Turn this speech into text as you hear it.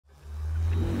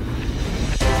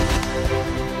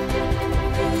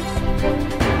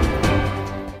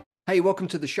Hey, welcome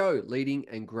to the show, Leading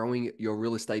and Growing Your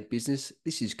Real Estate Business.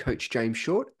 This is Coach James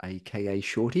Short, aka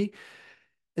Shorty,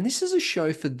 and this is a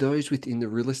show for those within the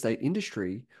real estate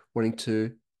industry wanting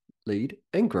to lead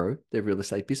and grow their real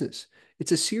estate business.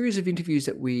 It's a series of interviews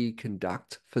that we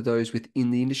conduct for those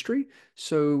within the industry.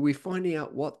 So we're finding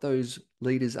out what those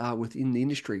leaders are within the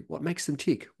industry, what makes them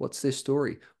tick, what's their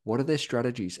story, what are their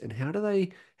strategies, and how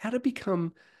to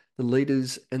become the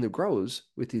leaders and the growers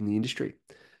within the industry.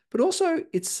 But also,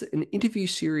 it's an interview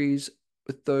series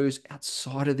with those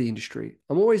outside of the industry.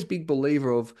 I'm always a big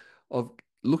believer of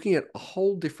looking at a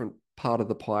whole different part of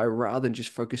the pie rather than just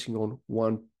focusing on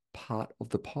one part of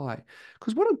the pie.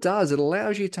 Because what it does, it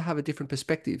allows you to have a different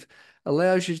perspective,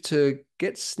 allows you to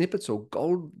get snippets or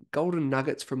golden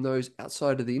nuggets from those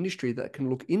outside of the industry that can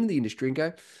look in the industry and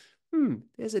go,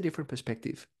 there's a different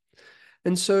perspective.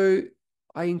 And so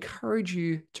I encourage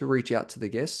you to reach out to the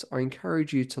guests. I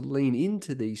encourage you to lean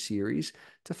into these series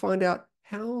to find out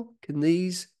how can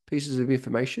these pieces of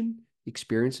information,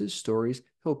 experiences, stories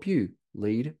help you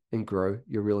lead and grow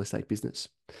your real estate business.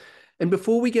 And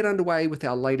before we get underway with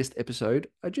our latest episode,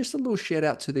 just a little shout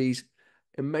out to these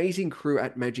amazing crew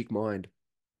at Magic Mind.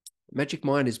 Magic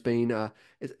Mind has been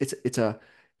it's a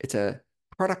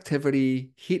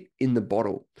productivity hit in the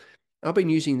bottle. I've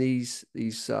been using these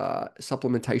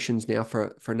supplementations now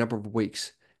for a number of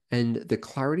weeks, and the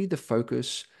clarity, the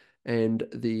focus, and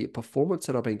the performance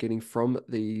that I've been getting from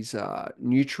these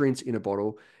nutrients in a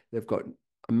bottle. They've got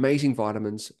amazing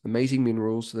vitamins, amazing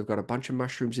minerals. They've got a bunch of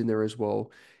mushrooms in there as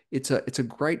well. It's a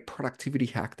great productivity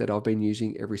hack that I've been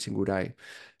using every single day.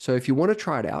 So if you want to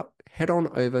try it out, head on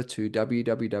over to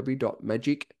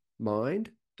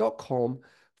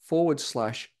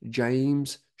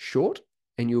www.magicmind.com/James Short,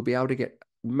 and you'll be able to get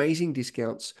amazing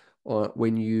discounts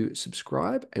when you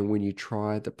subscribe and when you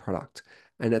try the product.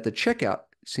 And at the checkout,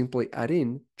 simply add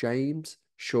in James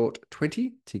Short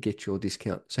 20 to get your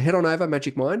discount. So head on over,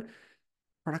 Magic Mind,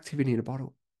 productivity in a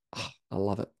bottle. Oh, I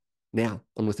love it. Now,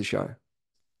 on with the show.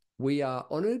 We are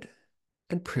honored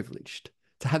and privileged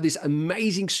to have this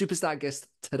amazing superstar guest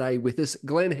today with us,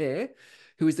 Glen Hare,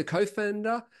 who is the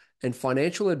co-founder and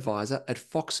financial advisor at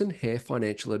Fox Hare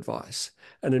Financial Advice,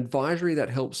 an advisory that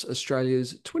helps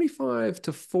Australia's 20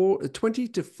 to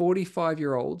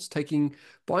 45-year-olds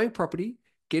buying property,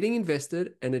 getting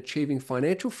invested, and achieving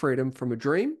financial freedom from a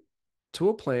dream to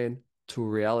a plan to a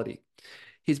reality.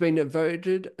 He's been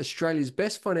voted Australia's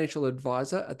best financial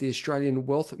advisor at the Australian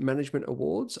Wealth Management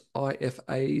Awards,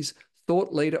 IFA's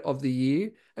Thought Leader of the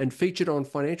Year, and featured on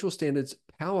Financial Standards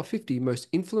Power 50 Most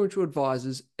Influential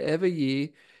Advisors every year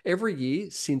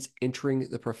since entering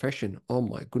the profession. Oh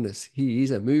my goodness, he is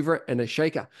a mover and a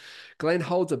shaker. Glen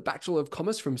holds a Bachelor of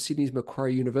Commerce from Sydney's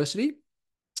Macquarie University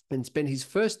and spent his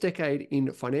first decade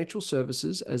in financial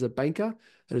services as a banker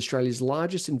at Australia's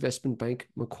largest investment bank,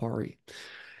 Macquarie.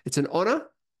 It's an honor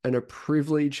and a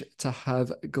privilege to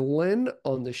have Glen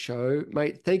on the show.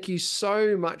 Mate, thank you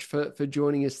so much for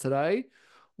joining us today.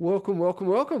 Welcome, welcome,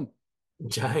 welcome.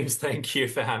 James, thank you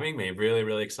for having me. Really,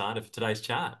 really excited for today's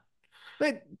chat.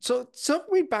 Mate, so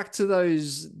take me back to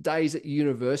those days at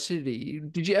university.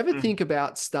 Did you ever Mm. think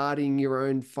about starting your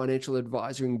own financial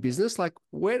advisory business? Like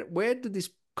where did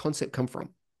this concept come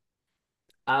from?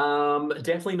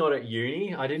 Definitely not at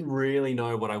uni. I didn't really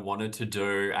know what I wanted to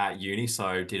do at uni,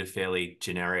 so did a fairly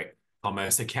generic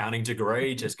commerce accounting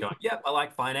degree, just going, yep, I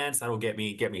like finance, that'll get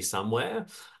me somewhere.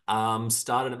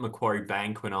 Started at Macquarie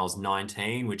Bank when I was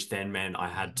 19, which then meant I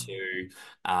had to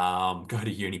go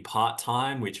to uni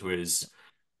part-time, which was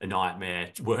a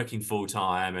nightmare, working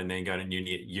full-time and then going to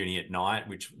uni at night,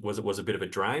 which was a bit of a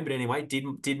drain. But anyway,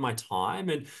 did my time.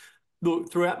 And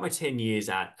look, throughout my 10 years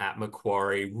at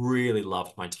Macquarie, really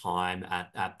loved my time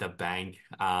at the bank,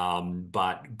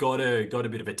 but got a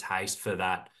bit of a taste for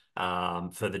that,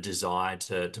 for the desire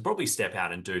to probably step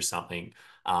out and do something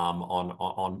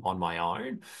on my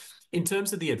own. In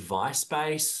terms of the advice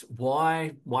space,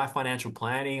 why financial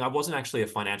planning? I wasn't actually a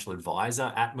financial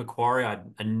advisor at Macquarie. I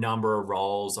had a number of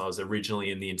roles. I was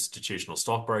originally in the institutional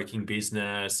stockbroking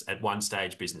business, at one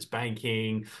stage business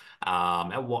banking.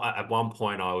 At one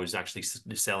point, I was actually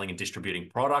selling and distributing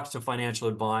products to financial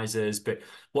advisors. But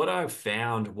what I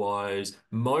found was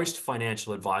most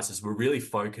financial advisors were really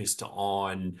focused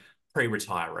on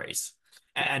pre-retirees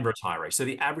and retirees. So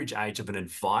the average age of an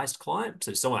advised client,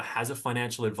 so someone that has a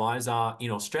financial advisor in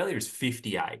Australia is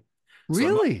 58. So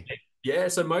Really? yeah,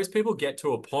 so most people get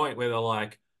to a point where they're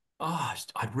like, oh,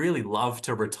 I'd really love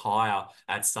to retire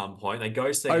at some point. They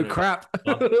go see Oh an crap.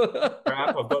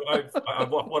 crap,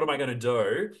 what am I going to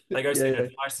do? They go see an Yeah.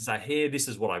 advice and say, here, this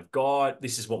is what I've got.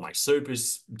 This is what my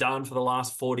super's done for the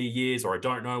last 40 years, or I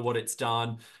don't know what it's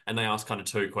done. And they ask kind of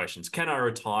two questions. Can I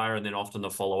retire? And then often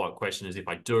the follow-up question is, if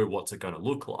I do, what's it going to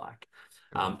look like?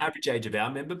 Good. Average age of our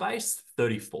member base,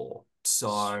 34.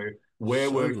 So we're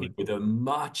So working good. with a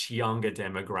much younger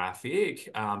demographic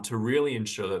to really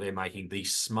ensure that they're making the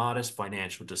smartest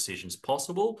financial decisions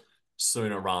possible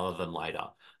sooner rather than later.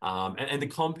 And the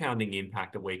compounding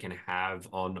impact that we can have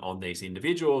on these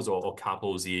individuals or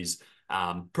couples is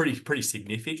pretty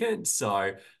significant.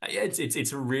 So yeah,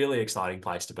 it's a really exciting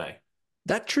place to be.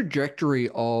 That trajectory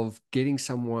of getting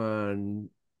someone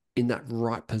in that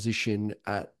right position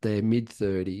at their mid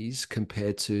 30s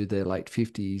compared to their late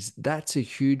 50s, that's a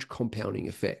huge compounding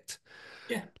effect.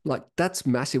 Yeah. Like that's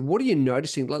massive. What are you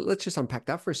noticing? Let's just unpack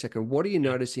that for a second. What are you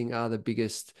Yeah. noticing are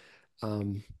the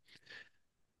um,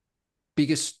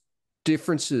 biggest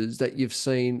differences that you've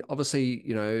seen? Obviously,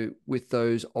 with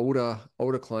those older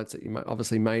clients that you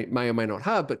may or may not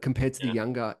have, but compared to the Yeah.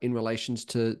 younger in relations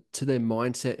to their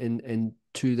mindset and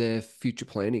to their future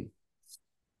planning.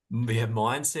 Yeah,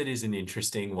 mindset is an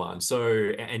interesting one. So,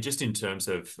 and just in terms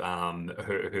of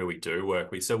who we do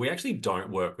work with, so we actually don't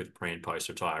work with pre and post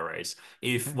retirees.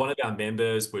 If Okay. one of our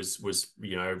members was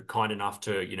kind enough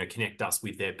to connect us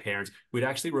with their parents, we'd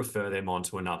actually refer them on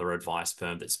to another advice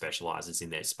firm that specializes in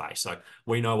their space. So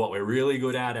we know what we're really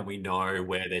good at, and we know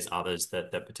where there's others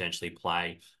that potentially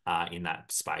play in that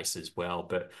space as well.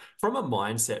 But from a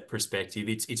mindset perspective,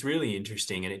 it's really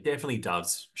interesting, and it definitely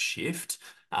does shift.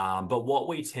 But what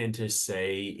we tend to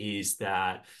see is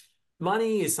that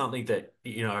money is something that,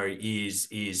 is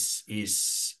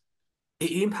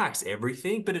it impacts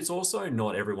everything, but it's also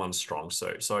not everyone's strong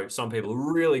suit. So some people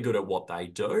are really good at what they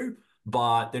do,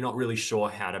 but they're not really sure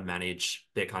how to manage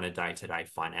their kind of day-to-day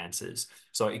finances.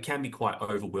 So it can be quite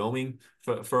overwhelming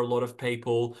for a lot of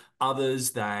people.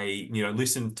 Others, they,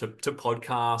 listen to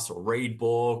podcasts or read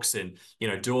books and,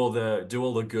 do all the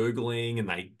Googling, and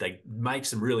they make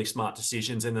some really smart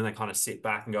decisions, and then they kind of sit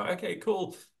back and go, okay,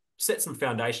 cool, set some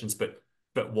foundations, but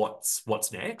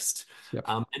what's next? Yep.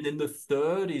 And then the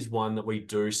third is one that we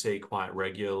do see quite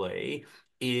regularly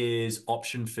is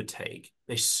option fatigue.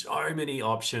 There's so many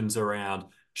options around.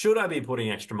 Should I be putting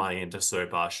extra money into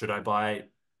super? Should I buy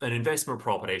an investment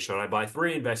property? Should I buy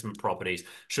three investment properties?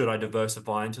 Should I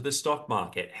diversify into the stock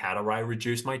market? How do I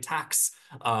reduce my tax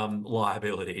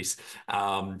liabilities?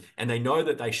 And they know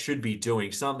that they should be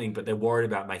doing something, but they're worried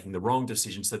about making the wrong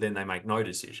decision. So then they make no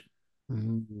decision.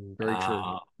 Very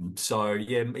true. So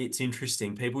yeah, it's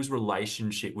interesting. People's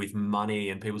relationship with money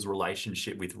and people's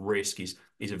relationship with risk is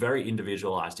a very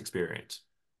individualized experience.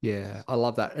 Yeah, I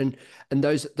love that. And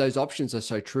those options are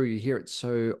so true. You hear it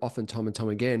so often, time and time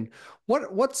again.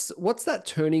 What's that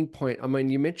turning point? I mean,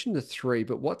 you mentioned the three,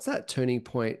 but what's that turning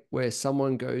point where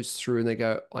someone goes through and they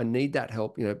go, I need that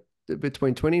help,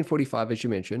 between 20 and 45, as you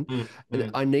mentioned, and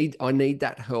Mm. I need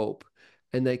that help.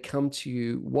 And they come to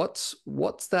you. What's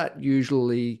that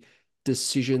usually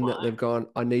decision that they've gone,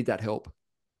 I need that help?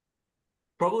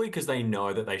 Probably because they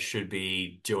know that they should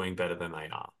be doing better than they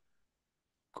are.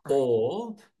 Great.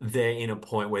 Or they're in a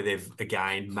point where they've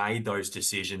again made those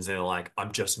decisions and they're like,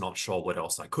 I'm just not sure what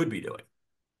else I could be doing.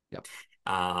 Yep.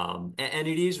 And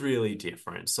it is really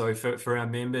different. So for our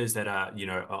members that are,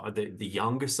 the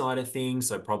younger side of things,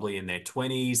 so probably in their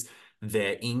 20s,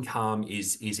 their income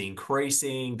is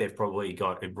increasing. They've probably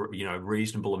got a,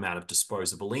 reasonable amount of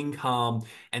disposable income.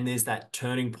 And there's that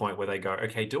turning point where they go,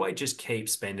 okay, do I just keep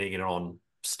spending it on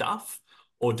stuff?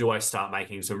 Or do I start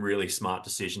making some really smart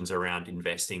decisions around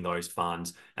investing those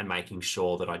funds and making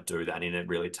sure that I do that in a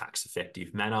really tax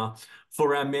effective manner?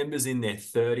 For our members in their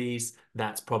 30s,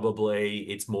 that's probably,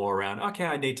 it's more around, okay,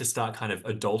 I need to start kind of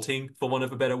adulting, for want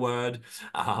of a better word,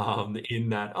 in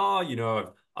that,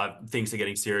 oh, things are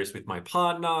getting serious with my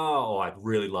partner, or I'd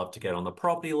really love to get on the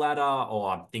property ladder,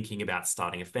 or I'm thinking about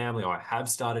starting a family, or I have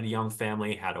started a young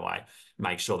family. How do I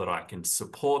make sure that I can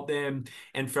support them?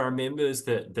 And for our members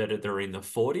that are in the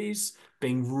 40s,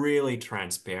 being really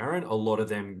transparent, a lot of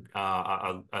them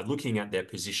are looking at their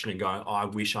position and going, oh, I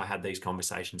wish I had these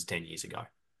conversations 10 years ago.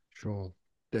 Sure,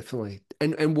 definitely.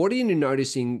 And what are you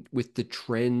noticing with the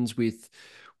trends with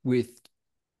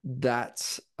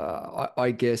that?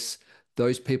 I guess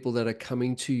those people that are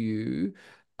coming to you,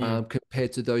 Mm.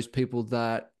 compared to those people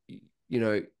that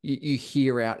you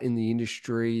hear out in the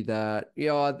industry that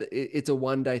it's a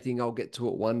one day thing. I'll get to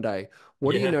it one day.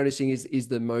 What are you Yeah. noticing is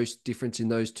the most difference in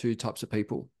those two types of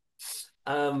people?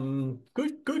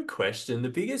 Good question. The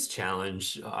biggest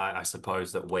challenge, I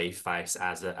suppose, that we face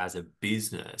as a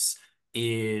business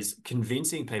is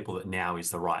convincing people that now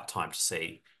is the right time to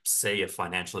see a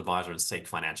financial advisor and seek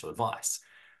financial advice.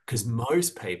 Because Mm.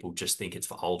 most people just think it's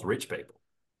for old rich people.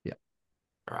 Yeah.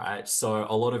 Right. So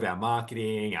a lot of our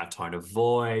marketing, our tone of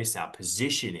voice, our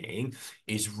positioning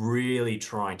is really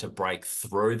trying to break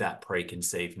through that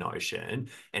preconceived notion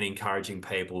and encouraging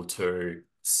people to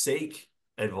seek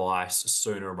advice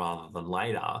sooner rather than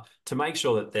later to make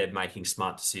sure that they're making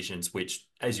smart decisions, which,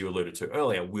 as you alluded to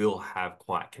earlier, will have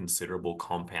quite considerable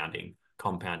compounding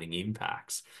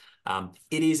impacts.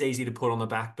 It is easy to put on the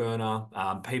back burner.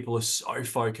 People are so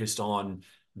focused on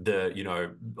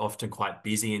often quite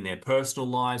busy in their personal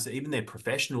lives, even their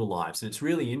professional lives. And it's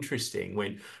really interesting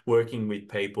when working with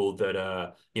people that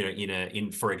are,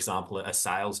 for example, a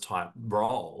sales type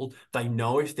role, they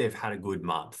know if they've had a good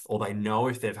month or they know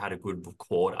if they've had a good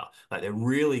quarter. Like they're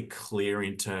really clear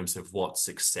in terms of what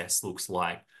success looks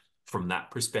like from that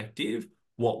perspective.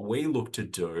 What we look to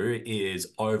do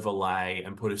is overlay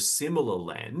and put a similar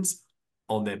lens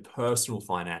on their personal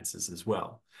finances as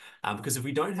well. Because if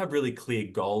we don't have really clear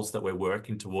goals that we're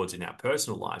working towards in our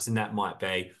personal lives, and that might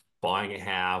be buying a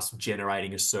house,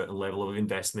 generating a certain level of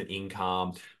investment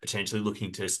income, potentially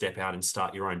looking to step out and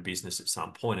start your own business at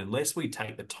some point, unless we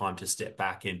take the time to step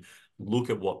back and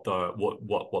look at what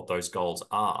those goals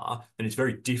are, then it's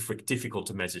very difficult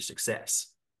to measure success.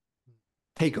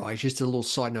 Hey guys, just a little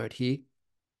side note here.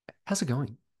 How's it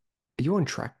going? Are you on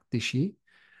track this year?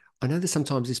 I know that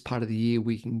sometimes this part of the year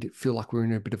we can feel like we're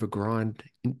in a bit of a grind,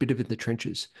 a bit of in the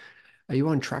trenches. Are you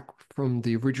on track from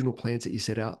the original plans that you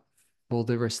set out for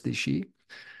the rest of this year?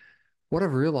 What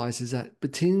I've realized is that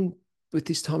between with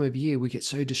this time of year, we get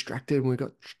so distracted and we've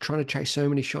got trying to chase so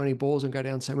many shiny balls and go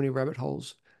down so many rabbit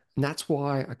holes. And that's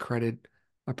why I created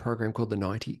a program called the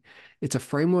 90. It's a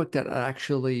framework that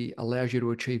actually allows you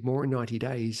to achieve more in 90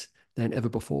 days than ever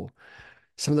before.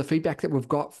 Some of the feedback that we've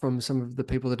got from some of the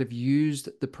people that have used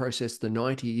the process, the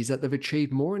 90, is that they've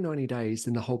achieved more in 90 days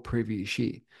than the whole previous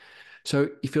year. So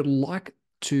if you'd like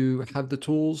to have the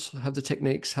tools, have the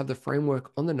techniques, have the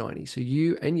framework on the 90, so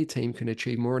you and your team can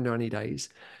achieve more in 90 days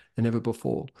than ever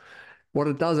before. What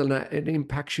it does, and it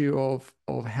impacts you of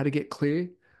how to get clear,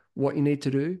 what you need to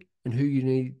do, and who you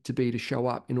need to be to show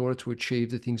up in order to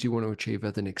achieve the things you want to achieve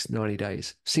over the next 90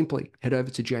 days. Simply head over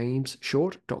to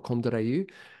jamesshort.com.au,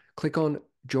 click on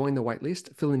join the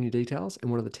waitlist, fill in your details,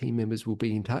 and one of the team members will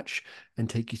be in touch and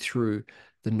take you through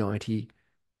the 90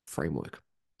 framework.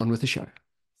 On with the show.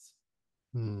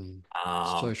 Hmm.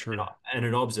 So true. And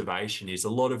an observation is a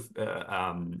lot of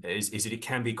is that it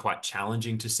can be quite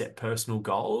challenging to set personal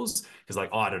goals because like,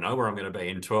 oh, I don't know where I'm going to be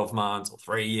in 12 months or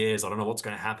 3 years. I don't know what's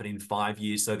going to happen in 5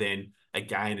 years. So then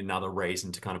again, another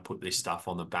reason to kind of put this stuff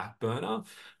on the back burner.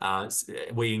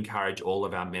 We encourage all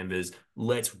of our members,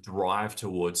 let's drive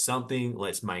towards something.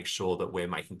 Let's make sure that we're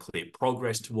making clear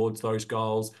progress towards those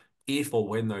goals. If or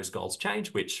when those goals change,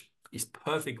 which is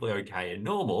perfectly okay and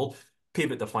normal,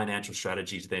 pivot the financial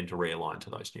strategies then to realign to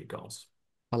those new goals.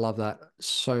 I love that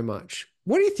so much.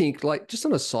 What do you think? Like, just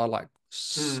on a side,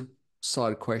 Mm,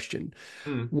 side question,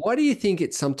 mm. why do you think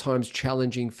it's sometimes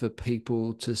challenging for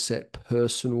people to set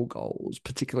personal goals,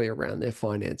 particularly around their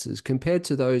finances, compared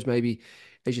to those maybe,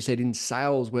 as you said, in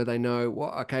sales where they know,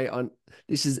 well, okay, I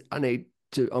need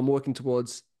to, I'm working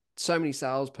towards so many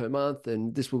sales per month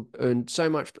and this will earn so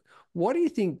much. What do you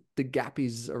think the gap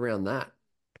is around that?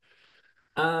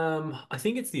 I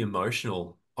think it's the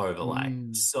emotional overlay.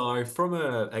 Mm. So from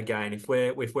again, if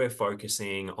we're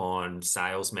focusing on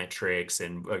sales metrics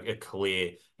and a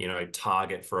clear,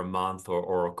 target for a month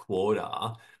or a quarter,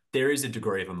 there is a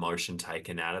degree of emotion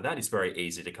taken out of that. It's very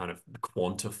easy to kind of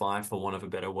quantify, for want of a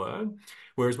better word.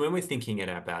 Whereas when we're thinking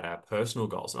about our personal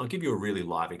goals, and I'll give you a really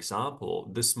live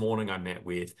example. This morning I met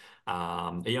with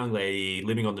a young lady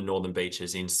living on the northern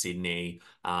beaches in Sydney.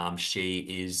 She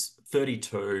is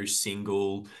 32,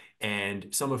 single, and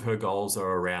some of her goals are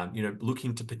around,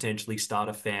 looking to potentially start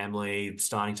a family,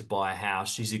 starting to buy a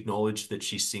house. She's acknowledged that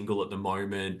she's single at the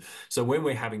moment. So when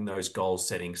we're having those goal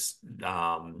settings,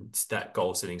 that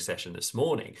goal setting session this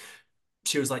morning,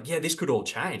 she was like, yeah, this could all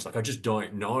change. Like, I just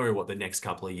don't know what the next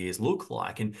couple of years look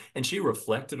like. And she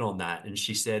reflected on that and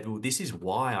she said, well, this is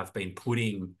why I've been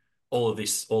putting all of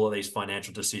these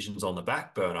financial decisions on the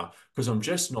back burner, because I'm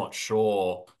just not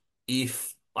sure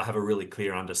if I have a really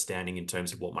clear understanding in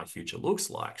terms of what my future looks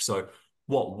like. So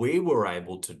what we were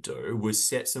able to do was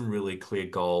set some really clear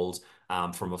goals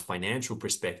from a financial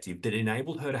perspective that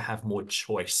enabled her to have more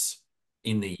choice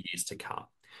in the years to come.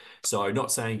 So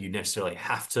not saying you necessarily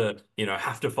have to,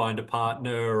 have to find a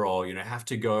partner or, have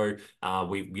to go,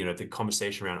 the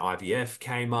conversation around IVF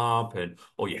came up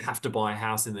or you have to buy a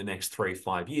house in the next 3 to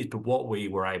 5 years. But what we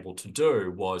were able to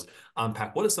do was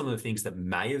unpack what are some of the things that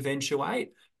may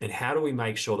eventuate and how do we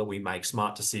make sure that we make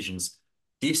smart decisions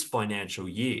this financial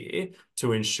year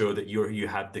to ensure that you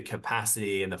have the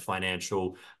capacity and the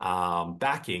financial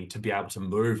backing to be able to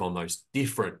move on those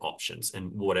different options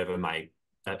and whatever may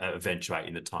eventuate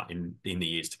in the time in the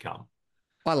years to come.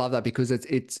 I love that because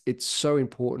it's so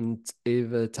important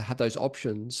either to have those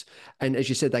options. And as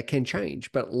you said, they can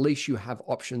change, but at least you have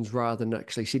options rather than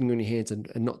actually sitting on your hands and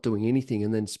not doing anything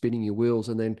and then spinning your wheels.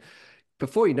 And then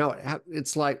before you know it,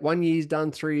 it's like 1 year's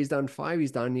done, 3 years done, 5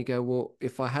 years done. You go, well,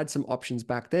 if I had some options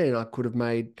back then, I could have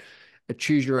made a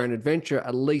choose your own adventure.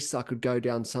 At least I could go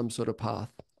down some sort of path.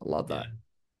 I love Yeah. that.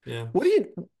 Yeah. What do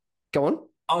you go on?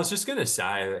 I was just going to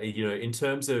say, in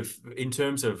terms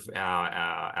of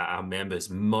our members,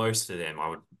 most of them, I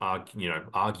would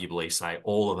arguably say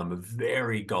all of them are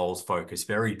very goals focused,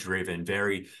 very driven,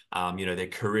 very their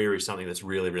career is something that's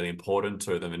really, really important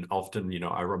to them. And often,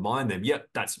 I remind them, yep,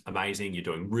 that's amazing. You're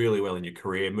doing really well in your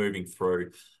career, moving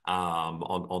through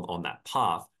on that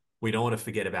path. We don't want to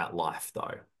forget about life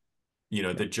though.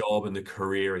 Yeah. The job and the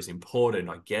career is important.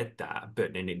 I get that,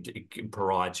 but then it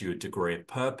provides you a degree of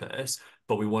purpose.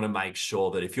 But we want to make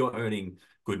sure that if you're earning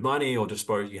good money or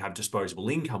you have disposable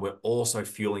income, we're also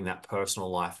fueling that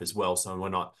personal life as well. So we're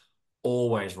not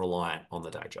always reliant on the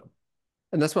day job.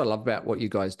 And that's what I love about what you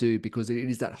guys do because it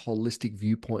is that holistic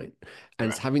viewpoint and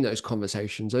it's Correct. having those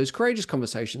conversations, those courageous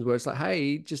conversations where it's like,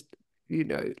 hey, just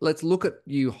let's look at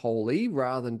you wholly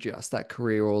rather than just that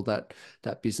career or that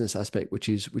business aspect, which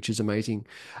is amazing.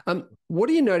 What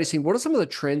are you noticing? What are some of the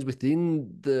trends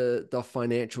within the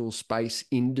financial space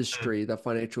industry, the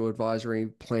financial advisory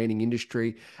planning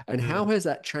industry, and how Mm. has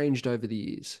that changed over the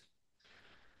years?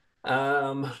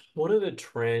 What are the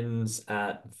trends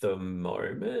at the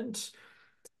moment?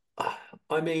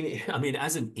 I mean,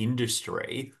 as an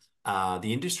industry,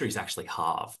 the industry is actually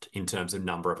halved in terms of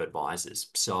number of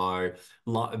advisors. So,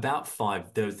 about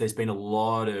five, there's been a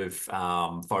lot of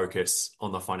focus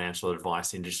on the financial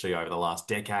advice industry over the last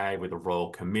decade with the Royal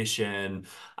Commission,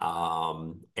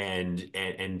 and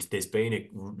there's been a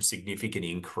significant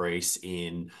increase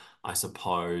in, I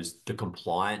suppose, the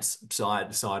compliance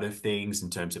side of things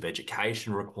in terms of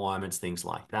education requirements, things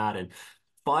like that, and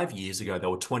 5 years ago, there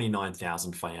were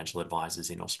 29,000 financial advisors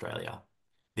in Australia.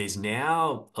 There's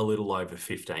now a little over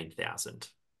 15,000.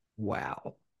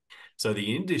 Wow. So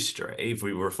the industry, if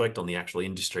we reflect on the actual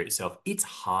industry itself, it's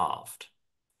halved.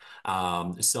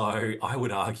 So I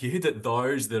would argue that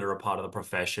those that are a part of the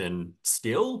profession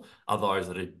still are those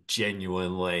that are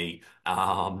genuinely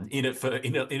in it for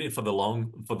the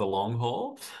long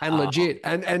haul. And Uh, legit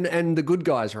and the good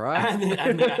guys, right?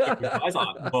 and they're actually good guys.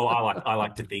 Well, I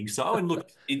like to think so. And look,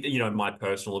 my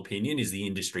personal opinion is the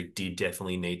industry did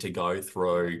definitely need to go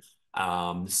through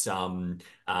some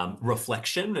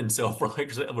reflection and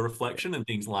self-reflection and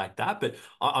things like that. But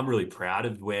I'm really proud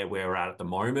of where we're at the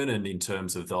moment, and in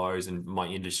terms of those and my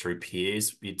industry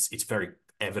peers, it's very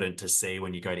evident to see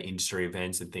when you go to industry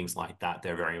events and things like that.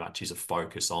 There very much is a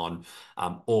focus on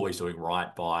always doing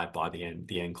right by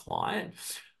the end client.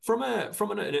 From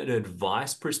an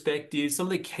advice perspective, some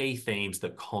of the key themes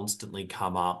that constantly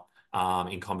come up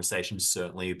in conversations,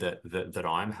 certainly that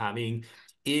I'm having,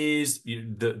 is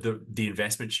the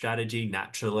investment strategy.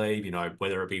 Naturally,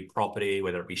 whether it be property,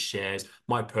 whether it be shares.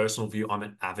 My personal view, I'm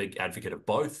an advocate of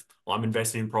both. I'm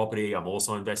investing in property. I'm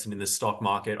also investing in the stock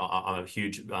market. I'm a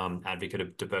huge advocate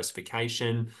of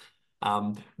diversification.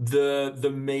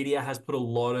 The media has put a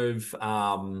lot of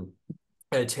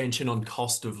attention on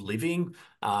cost of living,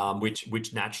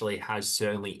 which naturally has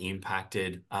certainly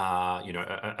impacted,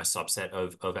 a subset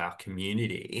of our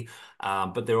community.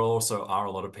 But there also are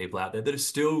a lot of people out there that are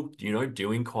still,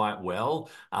 doing quite well,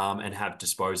 and have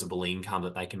disposable income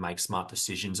that they can make smart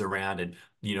decisions around, and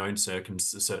in certain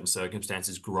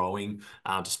circumstances, growing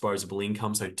disposable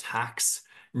income. So tax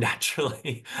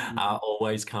naturally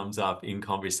always comes up in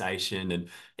conversation, and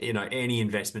any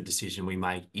investment decision we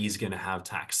make is going to have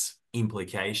tax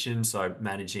implications. So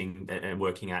managing and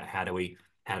working out how do we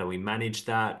manage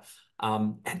that.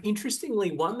 And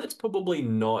interestingly, one that's probably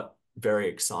not very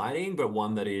exciting, but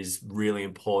one that is really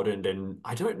important, and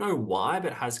I don't know why,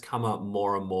 but has come up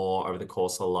more and more over the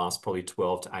course of the last probably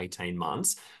 12 to 18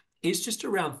 months, is just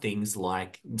around things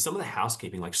like some of the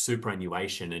housekeeping, like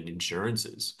superannuation and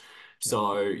insurances. Yeah.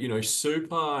 So,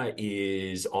 super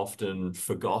is often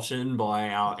forgotten by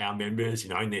our members,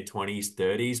 in their 20s,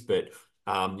 30s, but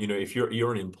If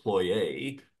you're an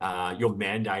employee, you're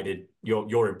mandated.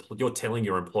 You're telling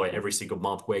your employer every single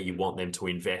month where you want them to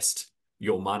invest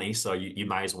your money. So you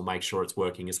may as well make sure it's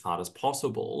working as hard as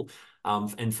possible.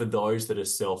 And for those that are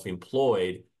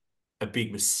self-employed, a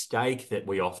big mistake that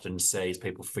we often see is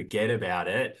people forget about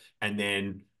it, and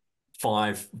then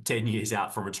 5, 10 years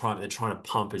out from retirement, they're trying to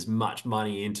pump as much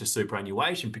money into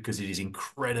superannuation because it is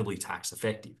incredibly tax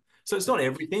effective. So it's not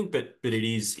everything, but it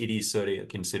is certainly a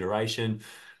consideration.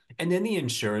 And then the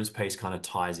insurance piece kind of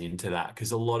ties into that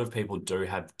because a lot of people do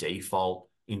have default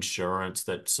insurance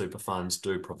that super funds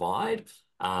do provide.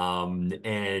 And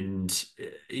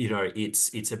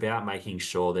it's about making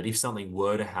sure that if something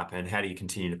were to happen, how do you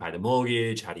continue to pay the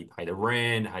mortgage? How do you pay the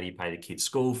rent? How do you pay the kids'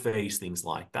 school fees? Things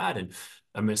like that. And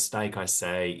a mistake I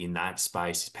say in that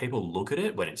space is people look at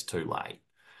it when it's too late.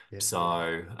 Yeah,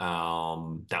 So yeah.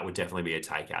 that would definitely be a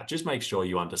takeout. Just make sure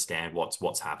you understand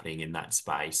what's happening in that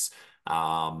space,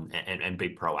 and be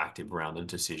proactive around the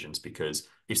decisions because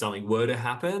if something were to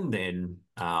happen, then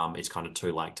it's kind of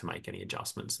too late to make any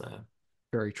adjustments there.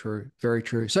 Very true. Very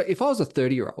true. So if I was a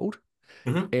 30-year-old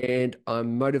Mhm. and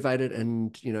I'm motivated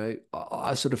and,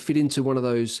 I sort of fit into one of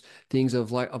those things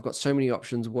of like, I've got so many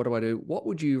options. What do I do? What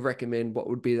would you recommend? What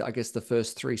would be, I guess, the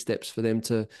first three steps for them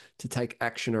to take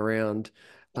action around,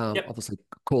 Yep. obviously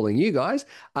calling you guys.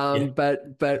 Yeah.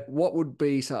 But what would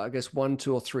be, so I guess, one,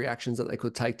 two, or three actions that they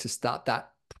could take to start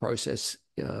that process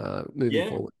moving Yeah,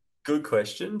 forward? good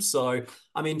question. So,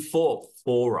 I mean, for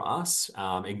us,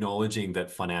 acknowledging that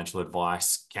financial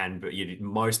advice can be,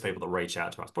 most people that reach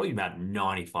out to us, probably about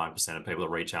 95% of people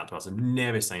that reach out to us have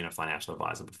never seen a financial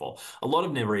advisor before. A lot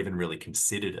have never even really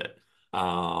considered it.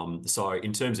 So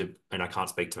in terms of, and I can't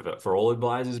speak to for all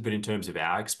advisors, but in terms of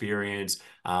our experience,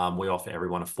 we offer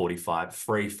everyone a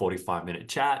 45-minute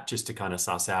chat just to kind of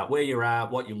suss out where you're at,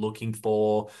 what you're looking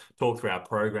for, talk through our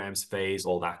programs, fees,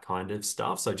 all that kind of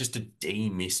stuff. So just to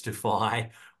demystify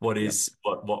what Yep. is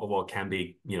what can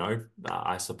be,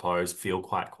 I suppose, feel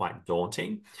quite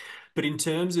daunting. But in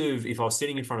terms of if I was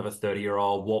sitting in front of a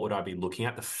 30-year-old, what would I be looking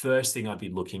at? The first thing I'd be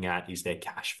looking at is their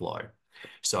cash flow.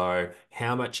 So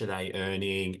how much are they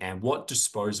earning and what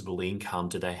disposable income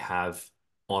do they have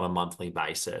on a monthly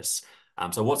basis?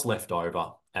 So what's left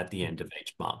over at the end of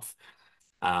each month?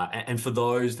 And for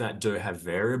those that do have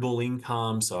variable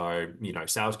income, so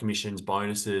sales commissions,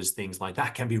 bonuses, things like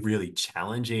that, can be really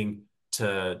challenging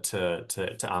to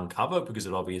uncover because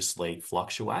it obviously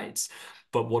fluctuates.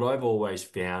 But what I've always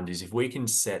found is if we can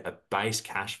set a base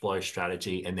cash flow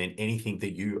strategy and then anything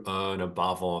that you earn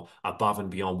above and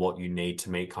beyond what you need to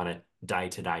meet kind of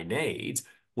day-to-day needs,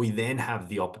 we then have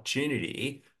the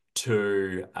opportunity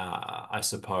to, I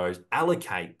suppose,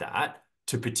 allocate that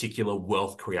to particular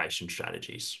wealth creation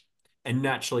strategies. And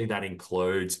naturally, that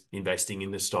includes investing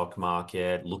in the stock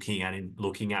market, looking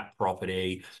at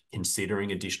property,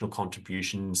 considering additional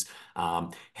contributions.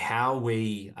 How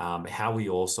we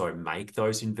also make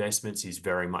those investments is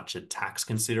very much a tax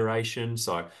consideration.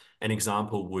 So an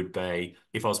example would be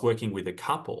if I was working with a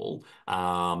couple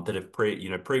that have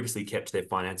previously kept their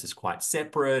finances quite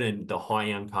separate, and the high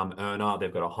income earner,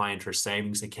 they've got a high interest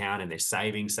savings account and they're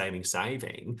saving.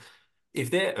 If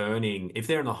they're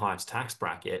in the highest tax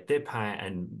bracket, they're paying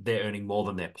and they're earning more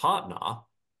than their partner.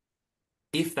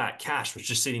 If that cash was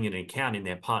just sitting in an account in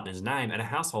their partner's name at a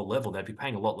household level, they'd be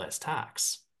paying a lot less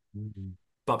tax. Mhm.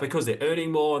 But because they're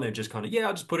earning more and they're just kind of, yeah,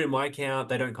 I'll just put it in my account,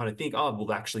 they don't kind of think, oh,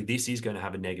 well, actually, this is going to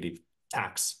have a negative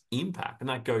tax impact. And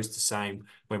that goes the same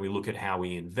when we look at how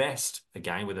we invest,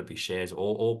 again, whether it be shares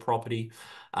or property.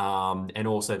 And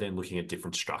also then looking at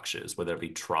different structures, whether it be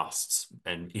trusts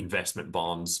and investment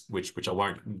bonds, which I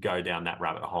won't go down that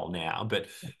rabbit hole now, but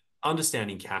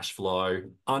understanding cash flow,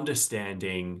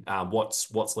 understanding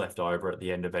what's left over at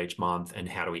the end of each month, and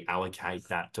how do we allocate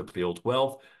that to build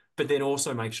wealth, but then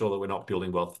also make sure that we're not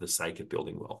building wealth for the sake of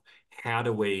building wealth. How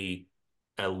do we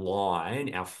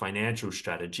align our financial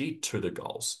strategy to the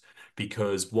goals?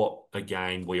 Because what,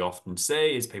 again, we often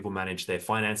see is people manage their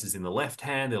finances in the left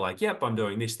hand. They're like, yep, I'm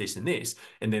doing this, this, and this.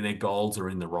 And then their goals are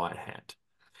in the right hand.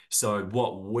 So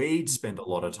what we'd spend a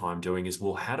lot of time doing is,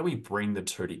 well, how do we bring the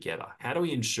two together? How do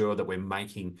we ensure that we're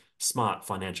making smart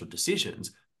financial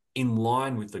decisions in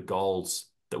line with the goals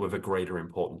that we've agreed are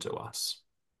important to us?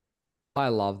 I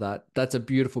love that. That's a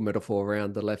beautiful metaphor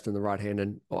around the left and the right hand.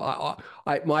 And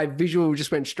my visual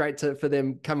just went straight to for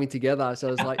them coming together. So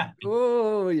I was like,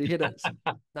 oh, you hit it.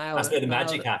 Nailed That's where it. the Nailed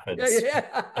magic it. Yeah, happens.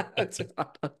 yeah. That's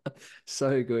right.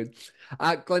 So good.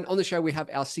 Glenn, on the show, we have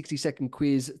our 60-second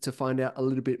quiz to find out a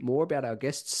little bit more about our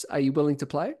guests. Are you willing to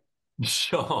play?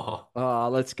 Sure.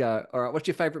 Let's go. All right. What's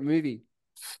your favorite movie?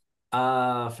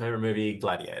 Favorite movie,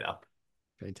 Gladiator.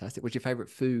 Fantastic. What's your favorite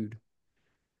food?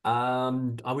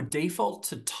 I would default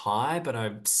to Thai, but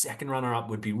a second runner up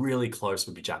would be really close,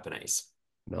 would be Japanese.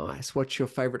 Nice. What's your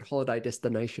favorite holiday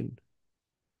destination?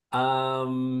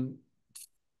 Um,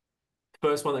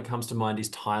 First one that comes to mind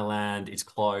is Thailand. It's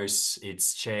close,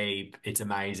 it's cheap, it's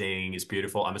amazing, it's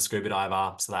beautiful. I'm a scuba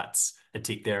diver, so that's a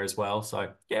tick there as well.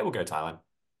 So yeah, we'll go Thailand.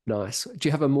 Nice. Do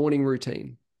you have a morning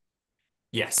routine?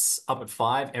 Yes, up at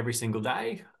 5 every single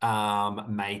day.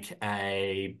 Make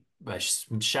a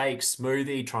shake,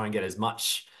 smoothie, try and get as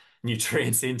much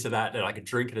nutrients into that I can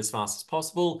drink it as fast as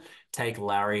possible. Take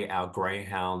Larry, our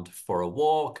greyhound, for a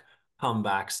walk, come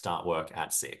back, start work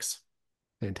at 6.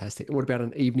 Fantastic. And what about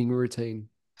an evening routine?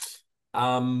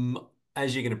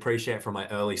 As you can appreciate from my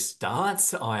early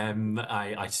starts, I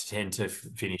tend to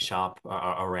finish up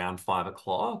around 5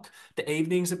 o'clock. The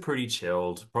evenings are pretty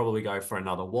chilled. Probably go for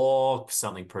another walk,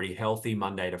 something pretty healthy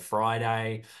Monday to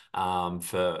Friday.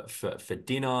 For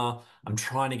dinner, I'm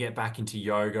trying to get back into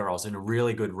yoga. I was in a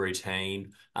really good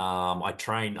routine. I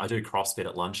do CrossFit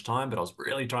at lunchtime, but I was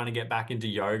really trying to get back into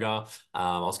yoga.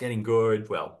 I was getting good.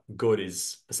 Well, good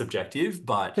is subjective,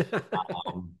 but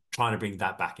trying to bring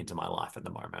that back into my life at the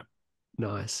moment.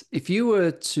 Nice. If you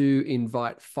were to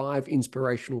invite five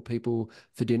inspirational people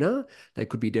for dinner, they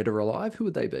could be dead or alive, who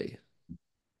would they be?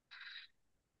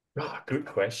 Ah, good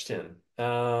question.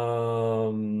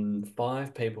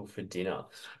 Five people for dinner.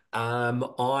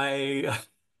 I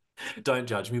don't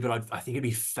judge me, but I think it'd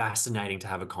be fascinating to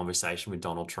have a conversation with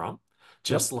Donald Trump,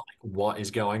 just Yep. like what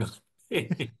is going on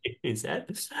in his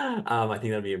head. I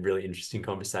think that'd be a really interesting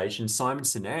conversation. Simon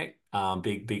Sinek,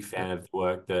 big Yep. fan of the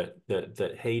work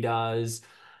that he does.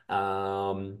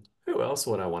 Who else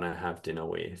would I want to have dinner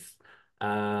with?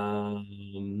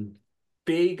 Um,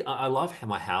 I love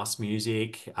my house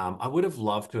music. I would have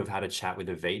loved to have had a chat with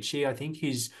Avicii. I think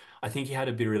he had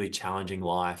a bit really challenging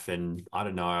life, and I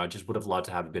don't know. I just would have loved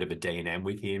to have a bit of a D&M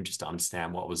with him just to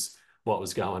understand what was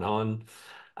going on.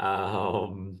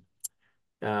 Um,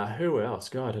 who else?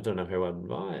 God, I don't know who I'd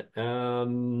invite.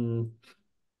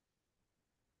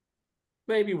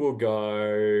 Maybe we'll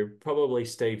go probably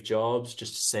Steve Jobs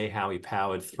just to see how he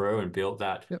powered through and Yep.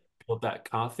 built that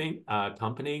company.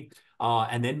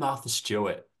 And then Martha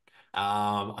Stewart.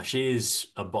 She is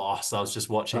a boss. I was just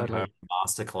watching her Totally.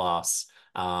 masterclass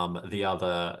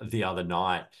the other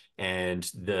night, and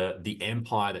the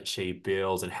empire that she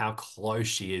builds and how close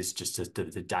she is just to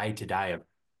the day to day of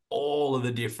all of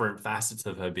the different facets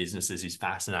of her businesses is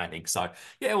fascinating. So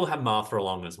yeah, we'll have Martha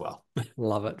along as well.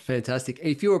 Love it. Fantastic.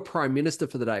 If you were prime minister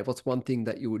for the day, what's one thing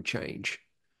that you would change?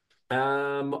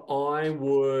 I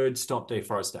would stop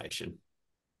deforestation.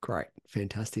 Great.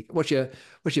 Fantastic. What's your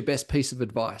best piece of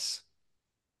advice?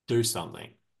 Do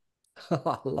something.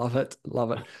 Love it.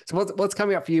 Love it. So what's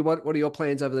coming up for you? What are your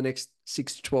plans over the next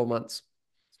 6 to 12 months?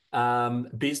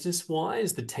 Business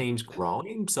wise, the team's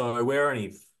growing. So we're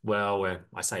only, well,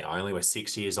 I say only, we're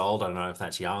 6 years old. I don't know if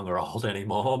that's young or old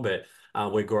anymore, but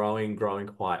we're growing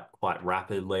quite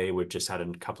rapidly. We've just had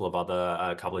a couple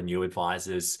of new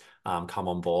advisors come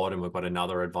on board, and we've got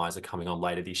another advisor coming on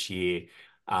later this year,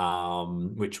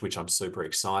 which I'm super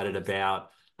excited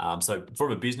about. So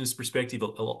from a business perspective,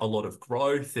 a lot of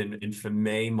growth, and for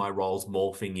me, my role's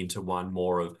morphing into one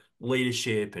more of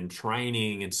leadership and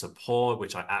training and support,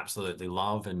 which I absolutely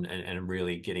love, and I'm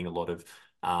really getting a lot of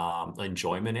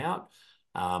enjoyment out.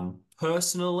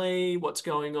 Personally, what's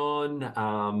going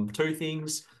on? Two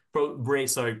things.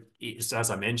 As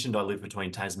I mentioned, I live between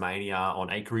Tasmania on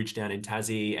acreage down in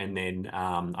Tassie, and then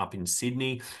up in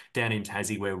Sydney. Down in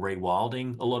Tassie, we're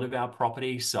rewilding a lot of our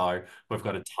property, so we've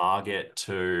got a target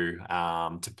to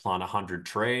plant 100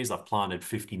 trees. I've planted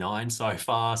 59 so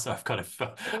far, so I've got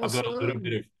Awesome. a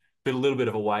little bit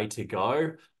of a way to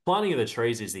go. Planting of the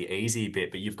trees is the easy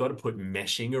bit, but you've got to put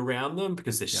meshing around them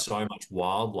because there's Yep. so much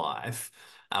wildlife.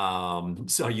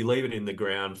 So you leave it in the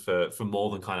ground for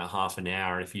more than kind of half an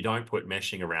hour, and if you don't put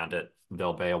meshing around it,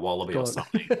 there'll be a It's wallaby or gone.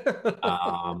 something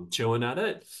chewing at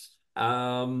it.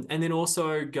 And then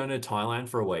also going to Thailand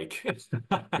for a week,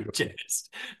 Beautiful.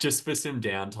 just for some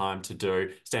downtime to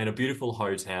stay in a beautiful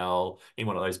hotel in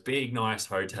one of those big, nice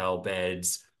hotel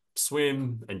beds,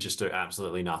 swim, and just do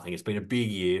absolutely nothing. It's been a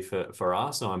big year for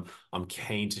us. So I'm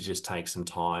keen to just take some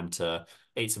time to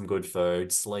eat some good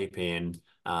food, sleep in,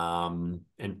 and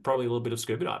probably a little bit of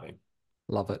scuba diving.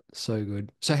 Love it. So good.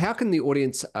 So how can the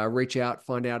audience reach out,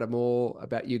 find out more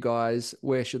about you guys?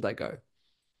 Where should they go?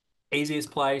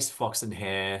 Easiest place,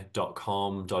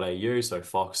 foxandhare.com.au. So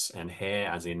fox and hare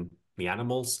as in the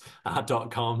animals,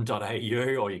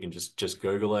 .com.au, or you can just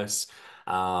Google us.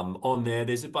 On there,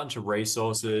 there's a bunch of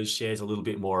resources, shares a little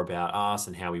bit more about us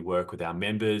and how we work with our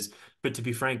members. But to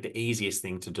be frank, the easiest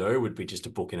thing to do would be just to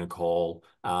book in a call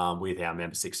with our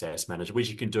member success manager, which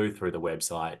you can do through the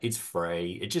website. It's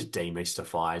free. It just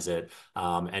demystifies it.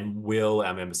 And Will,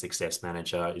 our member success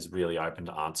manager, is really open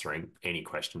to answering any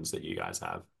questions that you guys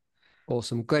have.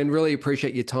 Awesome. Glenn, really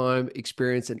appreciate your time,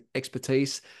 experience, and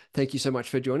expertise. Thank you so much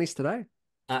for joining us today.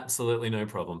 Absolutely no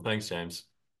problem. Thanks, James.